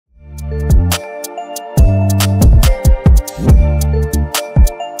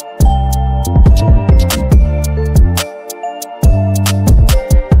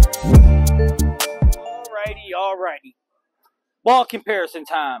Ball comparison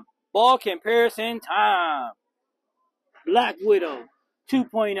time. Ball comparison time. Black Widow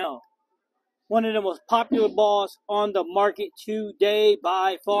 2.0. One of the most popular balls on the market today,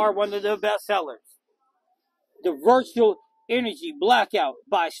 by far one of the best sellers. The Virtual Energy Blackout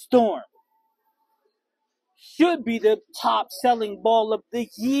by storm. Should be the top selling ball of the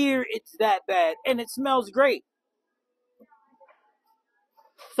year. It's that bad. And it smells great.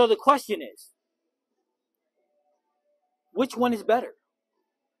 So the question is, which one is better?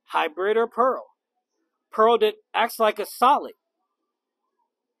 Hybrid or pearl? Pearl that acts like a solid,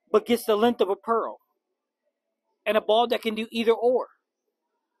 but gets the length of a pearl. And a ball that can do either or.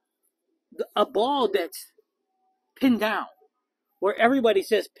 A ball that's pinned down. Where everybody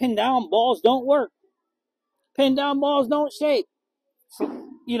says pinned down balls don't work. Pinned down balls don't shape.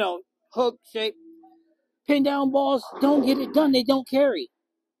 You know, hook shape. Pinned down balls don't get it done. They don't carry.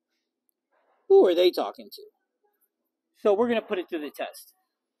 Who are they talking to? So we're going to put it to the test.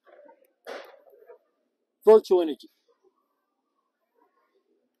 Virtual Energy.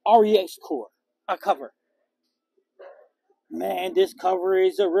 REX Core. A cover. Man, this cover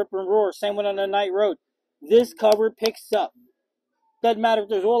is a rip and roar. Same one on the Night Road. This cover picks up. Doesn't matter if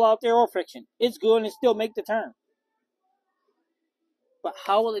there's oil out there or friction. It's going to still make the turn. But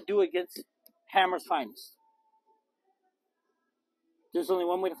how will it do against Hammer's Finest? There's only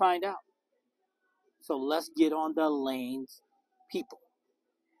one way to find out. So let's get on the lanes, people.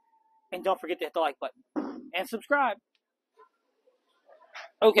 And don't forget to hit the like button. And subscribe.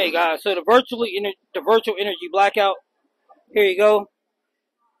 Okay, guys. So the Virtual Energy Blackout. Here you go.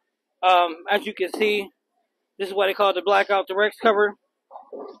 As you can see, this is what they call the Blackout Direct cover.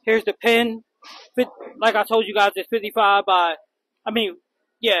 Here's the pin. Like I told you guys, it's 55 by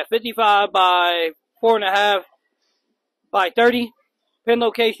 4.5 by 30 pin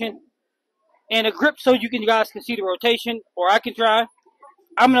location. And a grip so you guys can see the rotation, or I can try.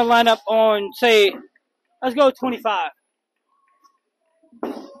 I'm going to line up on, say, let's go 25.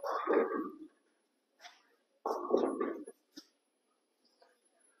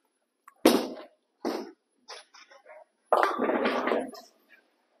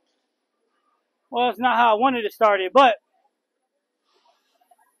 Well, it's not how I wanted to start it, but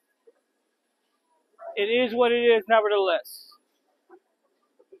it is what it is nevertheless.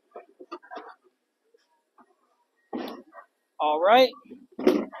 All right.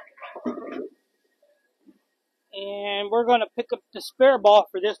 And we're going to pick up the spare ball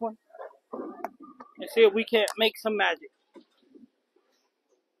for this one and see if we can't make some magic.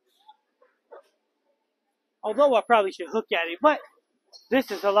 Although I probably should hook at it, but this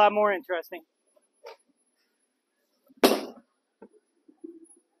is a lot more interesting.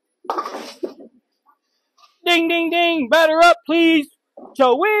 Ding, ding, ding. Batter up, please.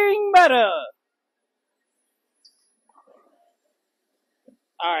 Showing better.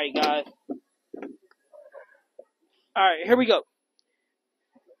 All right, guys. All right, here we go.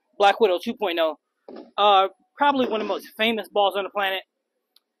 Black Widow 2.0. Probably one of the most famous balls on the planet.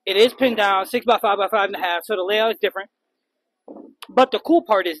 It is pinned down, 6 by 5 by 5.5, so the layout is different. But the cool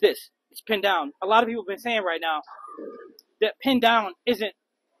part is this. It's pinned down. A lot of people have been saying right now that pinned down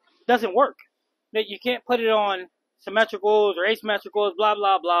doesn't work. That you can't put it on symmetricals or asymmetricals, blah,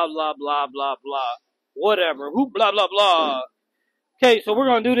 blah, blah, blah, blah, blah, blah. Whatever. Whoop, blah, blah, blah. Okay, so we're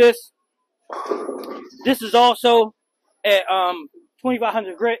going to do this. This is also at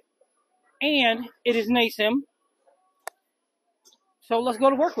 2500 grit. And it is NASM. So let's go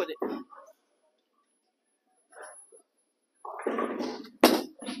to work with it.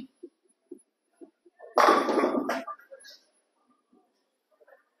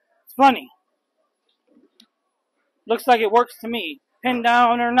 It's funny. Looks like it works to me. Pinned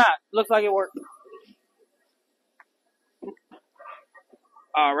down or not, looks like it works.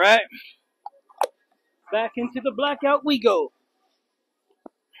 Alright. Back into the blackout we go.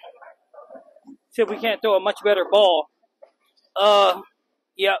 See if we can't throw a much better ball.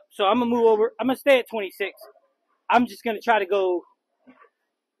 Yeah, so I'm going to move over. I'm going to stay at 26. I'm just going to try to go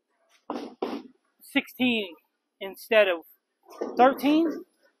 16 instead of 13.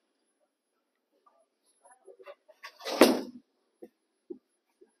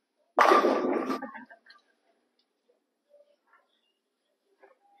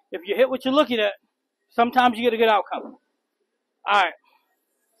 If you hit what you're looking at, sometimes you get a good outcome. Alright.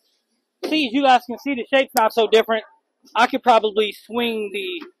 See, as you guys can see, the shape's not so different. I could probably swing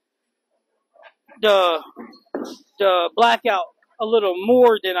the blackout a little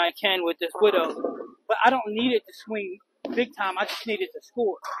more than I can with this Widow. But I don't need it to swing big time. I just need it to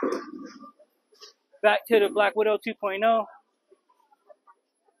score. Back to the Black Widow 2.0.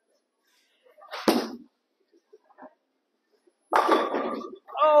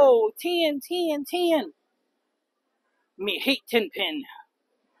 Oh, 10, 10, 10. Me hate 10 pin.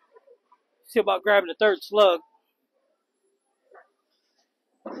 See about grabbing the third slug.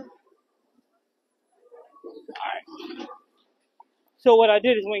 Alright. So what I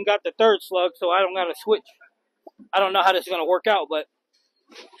did is went and got the third slug, so I don't gotta switch. I don't know how this is gonna work out, but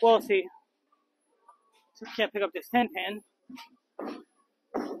we'll see. Can't pick up this 10 pin.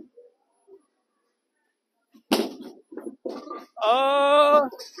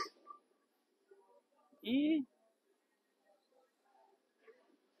 Yeah.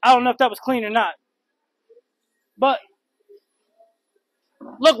 I don't know if that was clean or not, but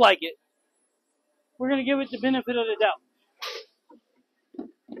looked like it. We're gonna give it the benefit of the doubt.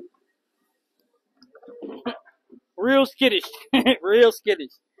 Real skittish, real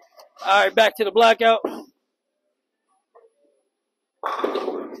skittish. All right, back to the blackout.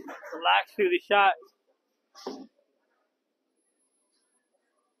 Relax through the shot.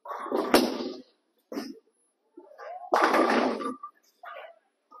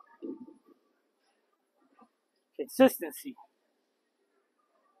 Consistency.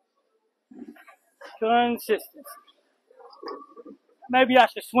 Consistency. Maybe I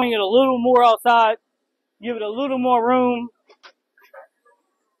should swing it a little more outside, give it a little more room.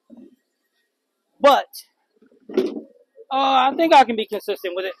 But I think I can be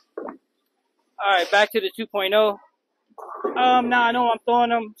consistent with it. All right, back to the 2.0. Now I know I'm throwing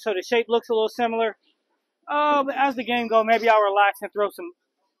them, so the shape looks a little similar. But as the game goes, maybe I'll relax and throw some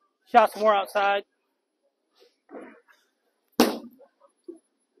shots more outside.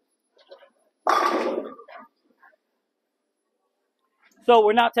 So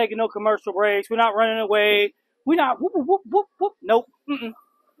we're not taking no commercial breaks. We're not running away. We're not whoop, whoop, whoop, whoop. Nope.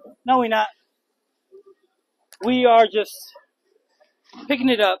 No, we're not. We are just picking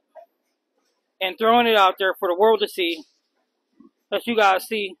it up and throwing it out there for the world to see. Let you guys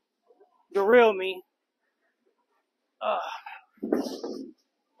see the real me.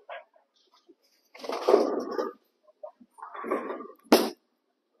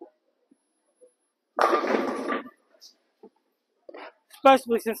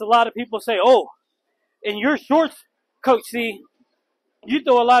 Especially since a lot of people say, oh, in your shorts, Coach C, you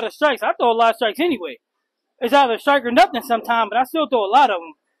throw a lot of strikes. I throw a lot of strikes anyway. It's either strike or nothing sometimes, but I still throw a lot of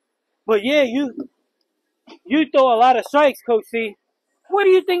them. But yeah, you throw a lot of strikes, Coach C. Where do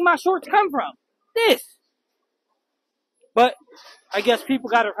you think my shorts come from? This. But I guess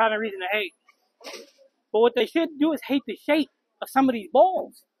people got to find a reason to hate. But what they should do is hate the shape of some of these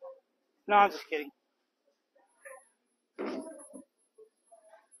balls. No, I'm just kidding.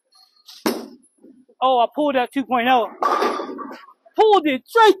 Oh, I pulled that 2.0. Pulled it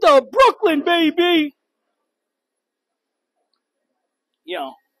straight to Brooklyn, baby. You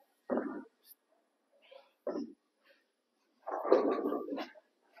know.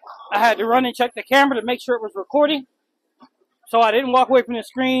 I had to run and check the camera to make sure it was recording. So I didn't walk away from the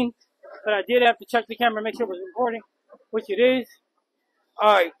screen, but I did have to check the camera to make sure it was recording, which it is.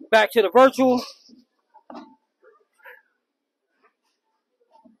 All right, back to the virtual.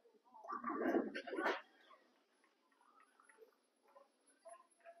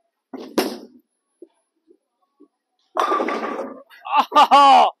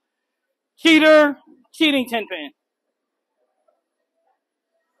 Oh, cheater, cheating 10 pin.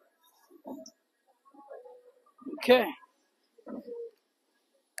 Okay.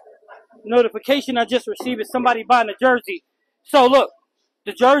 Notification I just received is somebody buying a jersey. So look,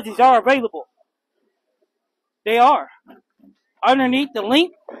 the jerseys are available. They are. Underneath the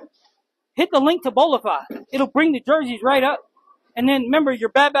link, hit the link to Bolify. It'll bring the jerseys right up. And then remember, your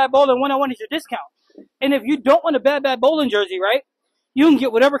Bad Bowling 101 is your discount. And if you don't want a Bad Bowling jersey, right, you can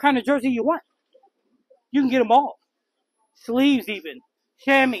get whatever kind of jersey you want. You can get them all. Sleeves even.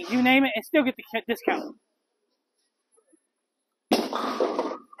 Chamois, you name it, and still get the discount.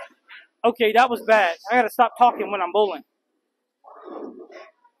 Okay, that was bad. I gotta stop talking when I'm bowling.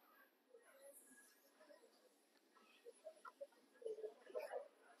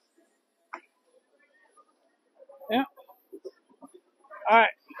 Yeah. Alright.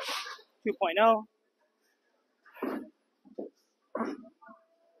 2.0.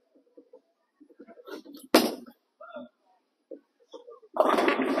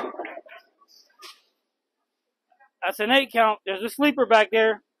 That's an 8 count. There's a sleeper back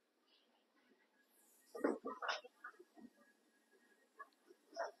there.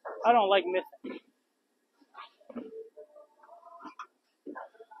 I don't like missing.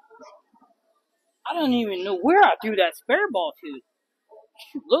 I don't even know where I threw that spare ball to.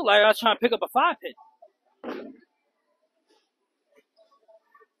 It looked like I was trying to pick up a 5 pin.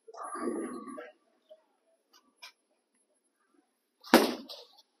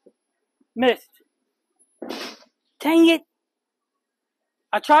 Missed. Dang it.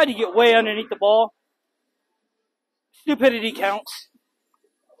 I tried to get way underneath the ball. Stupidity counts.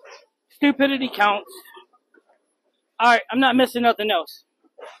 Stupidity counts. Alright, I'm not missing nothing else.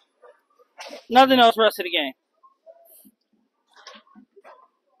 Nothing else rest of the game.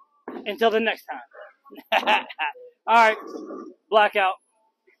 Until the next time. Alright, Blackout.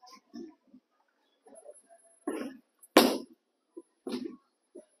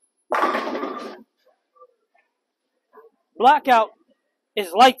 Blackout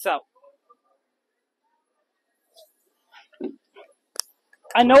is lights out.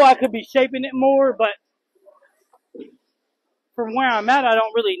 I know I could be shaping it more, but from where I'm at, I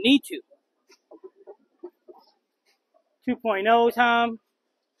don't really need to. 2.0 time.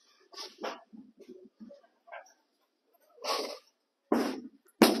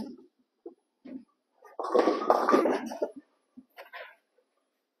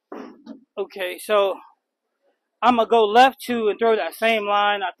 Okay, so I'm going to go left 2 and throw that same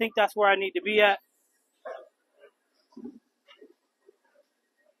line. I think that's where I need to be at.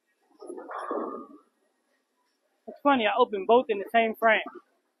 It's funny, I opened both in the same frame.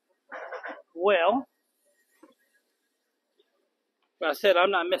 Well, but I said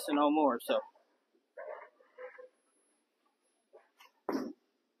I'm not missing no more, so.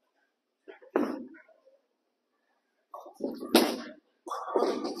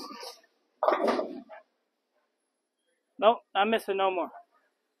 Nope, not missing no more.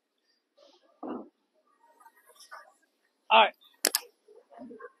 Alright.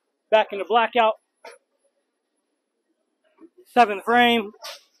 Back in the Blackout. 7th frame.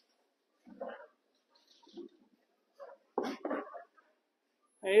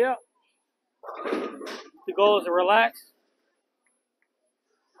 Yep. The goal is to relax.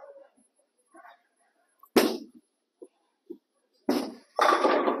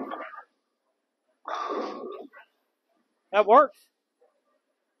 That works.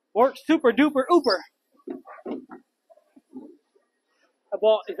 Works super duper ooper. The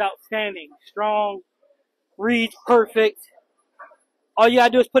ball is outstanding. Strong. Reads perfect. All you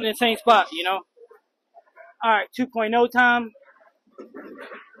gotta do is put it in the same spot, you know? Alright, 2.0 time.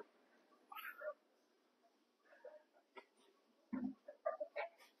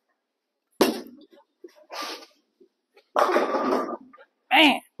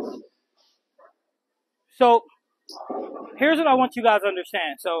 Man! So, here's what I want you guys to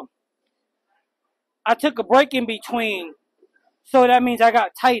understand. So, I took a break in between, so that means I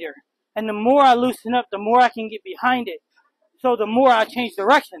got tighter. And the more I loosen up, the more I can get behind it. So the more I change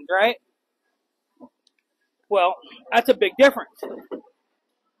directions, right? Well, that's a big difference.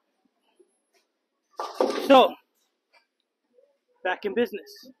 So, back in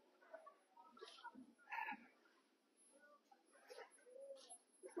business.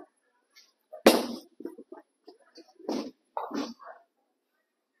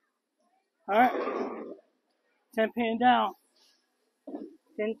 Alright. 10 pin down.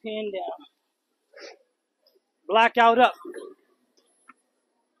 10 pin down. Blackout up.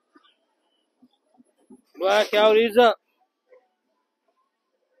 Blackout is up.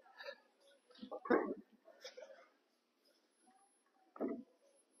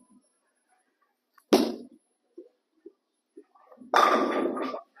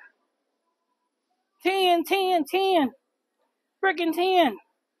 Ten. Freaking 10.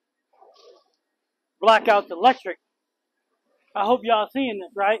 Blackout's electric. I hope y'all seeing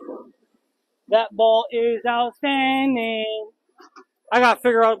this, right? That ball is outstanding. I gotta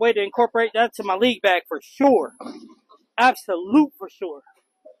figure out a way to incorporate that to my league bag for sure. Absolute for sure.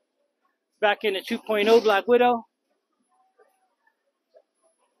 Back in the 2.0 Black Widow.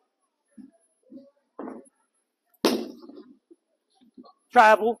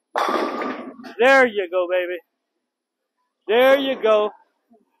 Travel. There you go, baby. There you go.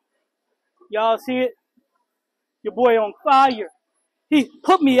 Y'all see it? Your boy on fire. He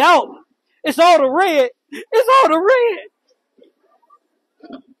put me out. It's all the red. It's all the red.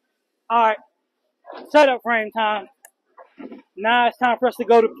 Alright. Setup frame time. Now it's time for us to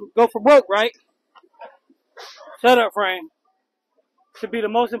go for broke, right? Setup frame. Should be the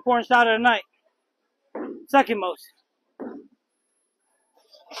most important shot of the night. Second most.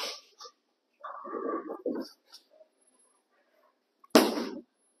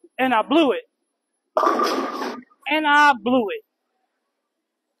 And I blew it.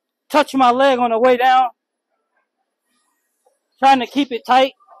 Touched my leg on the way down. Trying to keep it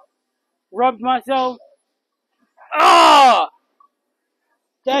tight. Rubbed myself. Ah!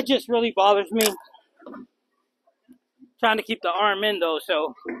 That just really bothers me. Trying to keep the arm in though,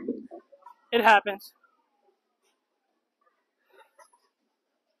 so it happens.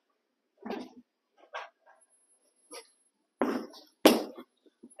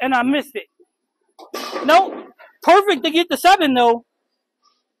 and I missed it. Nope. Perfect to get the 7, though.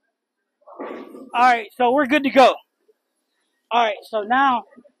 Alright, so we're good to go. Alright, so now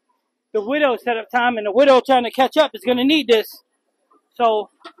the Widow setup time, and the Widow trying to catch up is going to need this. So,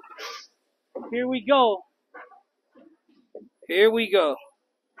 here we go. Here we go.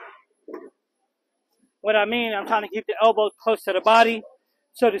 What I mean, I'm trying to keep the elbow close to the body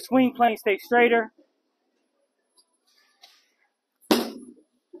so the swing plane stays straighter.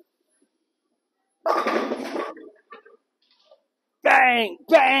 Bang,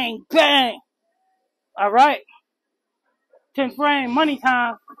 bang, bang. All right. 10th frame, money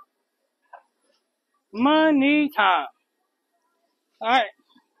time. Money time. All right.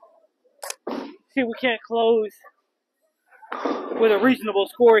 See if we can't close with a reasonable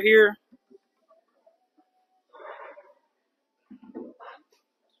score here.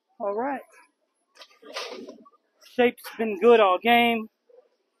 All right. Shape's been good all game.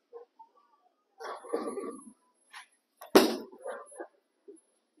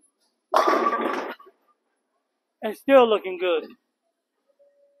 And still looking good.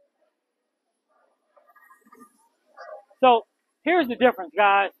 So, here's the difference,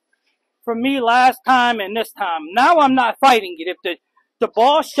 guys. From me last time and this time. Now I'm not fighting it. If the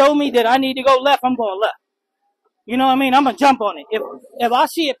ball show me that I need to go left, I'm going left. You know what I mean? I'm going to jump on it. If I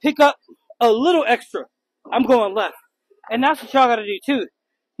see it pick up a little extra, I'm going left. And that's what y'all got to do, too.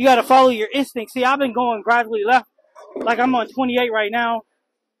 You got to follow your instinct. See, I've been going gradually left. Like I'm on 28 right now.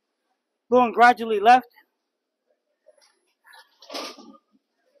 Going gradually left.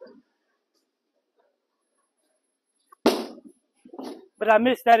 But I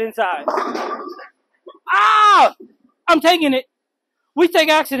missed that inside. Ah! I'm taking it. We take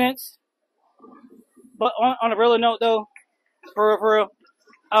accidents. But on a realer note, though, for real,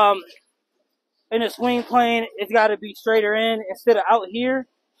 in a swing plane, it's got to be straighter in. Instead of out here,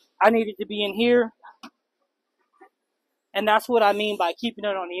 I need it to be in here. And that's what I mean by keeping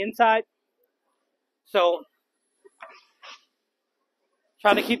it on the inside. So,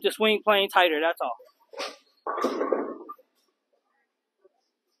 try to keep the swing plane tighter, that's all.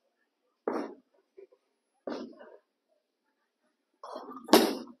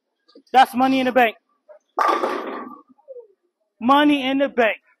 That's money in the bank. Money in the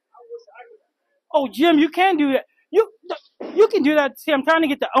bank. Oh, Jim, you can do that. You can do that. See, I'm trying to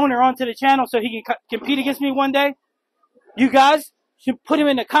get the owner onto the channel so he can compete against me one day. You guys should put him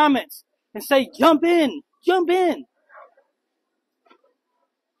in the comments and say, jump in. Jump in.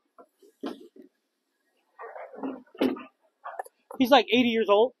 He's like 80 years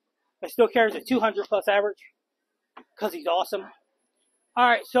old, but still carries a 200 plus average because he's awesome. All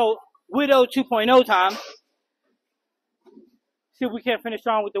right, so Widow 2.0 time. See if we can't finish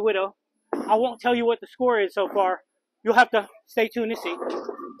strong with the Widow. I won't tell you what the score is so far. You'll have to stay tuned to see.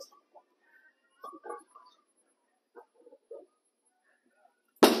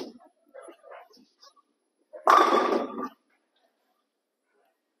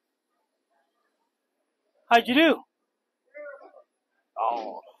 How'd you do?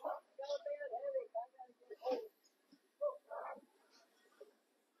 Oh.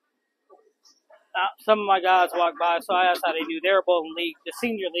 Some of my guys walked by, so I asked how they do. They were both in league. The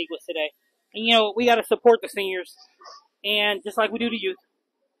senior league was today. And, you know, we got to support the seniors. And just like we do the youth.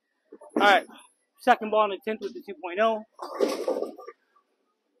 All right. Second ball in the 10th with the 2.0.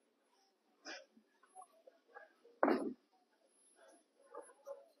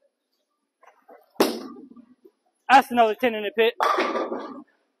 That's another 10 in the pit.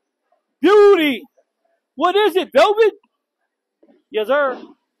 Beauty! What is it, Velvet? Yes, sir.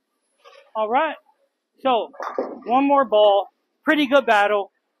 All right. So, one more ball. Pretty good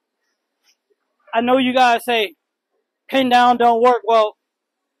battle. I know you guys say pin down don't work. Well,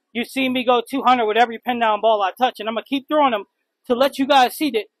 you see me go 200 with every pin down ball I touch, and I'm going to keep throwing them to let you guys see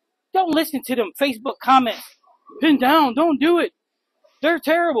that. Don't listen to them Facebook comments. Pin down, don't do it. They're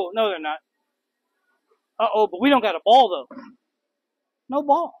terrible. No, they're not. Uh-oh, but we don't got a ball, though. No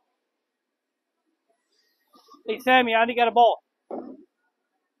ball. Hey, Sammy, I didn't got a ball.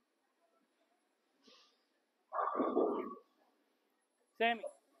 Sammy.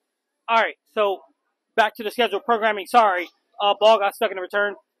 All right, so back to the scheduled programming. Sorry, ball got stuck in the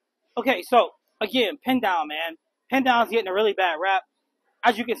return. Okay, so again, pin down, man. Pin down's getting a really bad rap.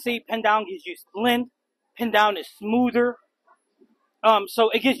 As you can see, pin down gives you length. Pin down is smoother. So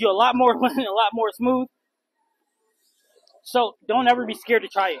it gives you a lot more length and a lot more smooth. So don't ever be scared to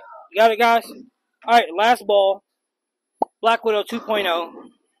try it. You got it, guys? All right, last ball. Black Widow 2.0.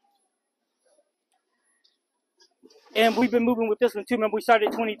 And we've been moving with this one too. Remember, we started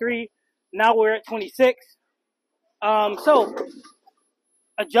at 23. Now we're at 26. So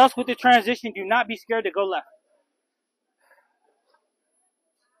Adjust with the transition. Do not be scared to go left.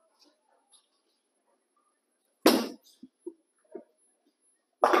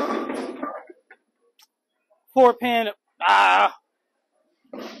 Four pin. Bah,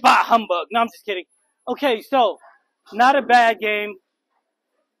 humbug. No, I'm just kidding. Okay, so not a bad game.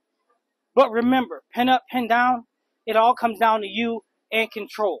 But remember, pin up, pin down, it all comes down to you and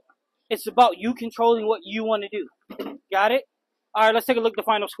control. It's about you controlling what you want to do. Got it? All right, let's take a look at the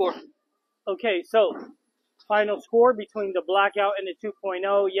final score. Okay, so final score between the Blackout and the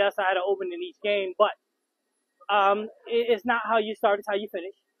 2.0. Yes, I had an open in each game, but it's not how you start, it's how you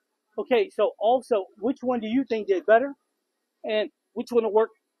finish. Okay, so also, which one do you think did better? And which one will work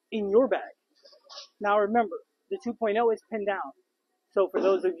in your bag? Now remember, the 2.0 is pinned down. So for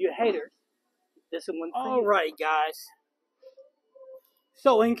those of you haters, this one. All right, guys.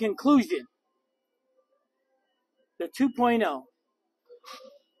 So in conclusion, the 2.0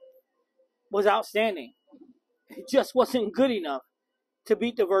 was outstanding. It just wasn't good enough to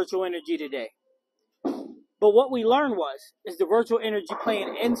beat the virtual energy today. But what we learned is the virtual energy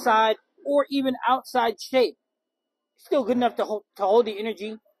playing inside or even outside shape still good enough to hold the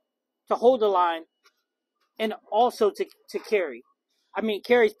energy, to hold the line, and also to carry. I mean,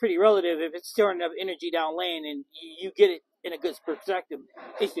 carry is pretty relative. If it's storing enough energy down lane and you get it in a good perspective,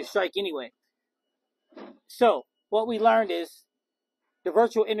 it's your strike anyway. So what we learned is the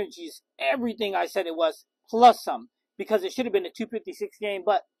virtual energy is everything I said it was, plus some, because it should have been a 256 game,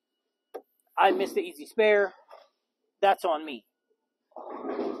 but I missed the easy spare. That's on me.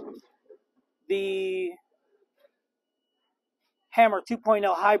 The Hammer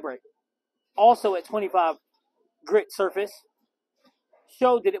 2.0 hybrid, also at 25 grit surface,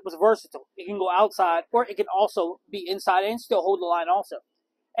 showed that it was versatile. It can go outside, or it can also be inside and still hold the line also.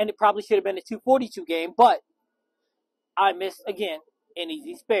 And it probably should have been a 242 game, but I missed, again, an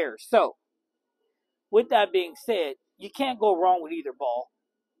easy spare. So, with that being said, you can't go wrong with either ball.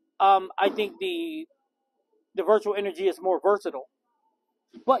 I think the virtual energy is more versatile.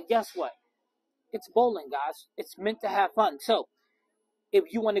 But guess what? It's bowling, guys. It's meant to have fun. So, if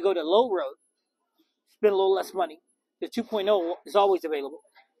you want to go to low road, spend a little less money, the 2.0 is always available.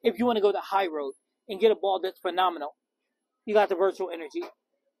 If you want to go to high road and get a ball that's phenomenal, you got the virtual energy.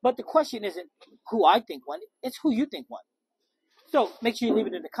 But the question isn't who I think won, it's who you think won. So make sure you leave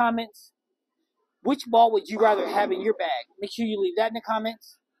it in the comments. Which ball would you rather have in your bag? Make sure you leave that in the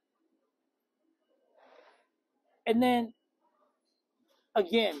comments. And then,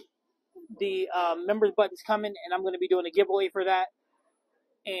 again, the members button's coming, and I'm going to be doing a giveaway for that.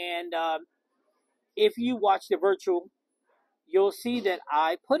 And if you watch the virtual, you'll see that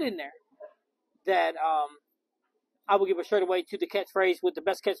I put in there that I will give a shirt away to the catchphrase with the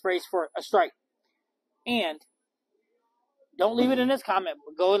best catchphrase for a strike. And don't leave it in this comment,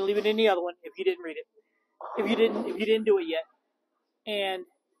 but go and leave it in the other one if you didn't read it. If you didn't do it yet. And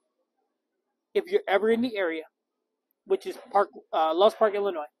if you're ever in the area, which is Loves Park,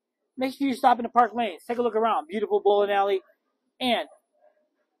 Illinois, make sure you stop in the Park Lanes. Take a look around. Beautiful bowling alley. And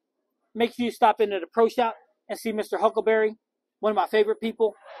make sure you stop into the pro shop and see Mr. Huckleberry, one of my favorite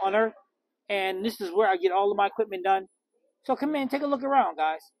people on earth. And this is where I get all of my equipment done. So come in, take a look around,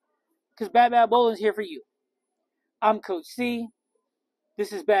 guys. Because Bad Bad Bowling's here for you. I'm Coach C.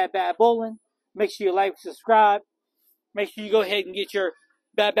 This is Bad Bad Bowling. Make sure you like, subscribe. Make sure you go ahead and get your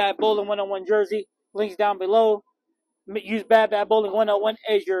Bad Bad Bowling 101 jersey. Links down below. Use Bad Bad Bowling 101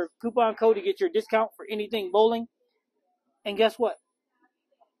 as your coupon code to get your discount for anything bowling. And guess what?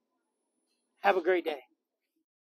 Have a great day.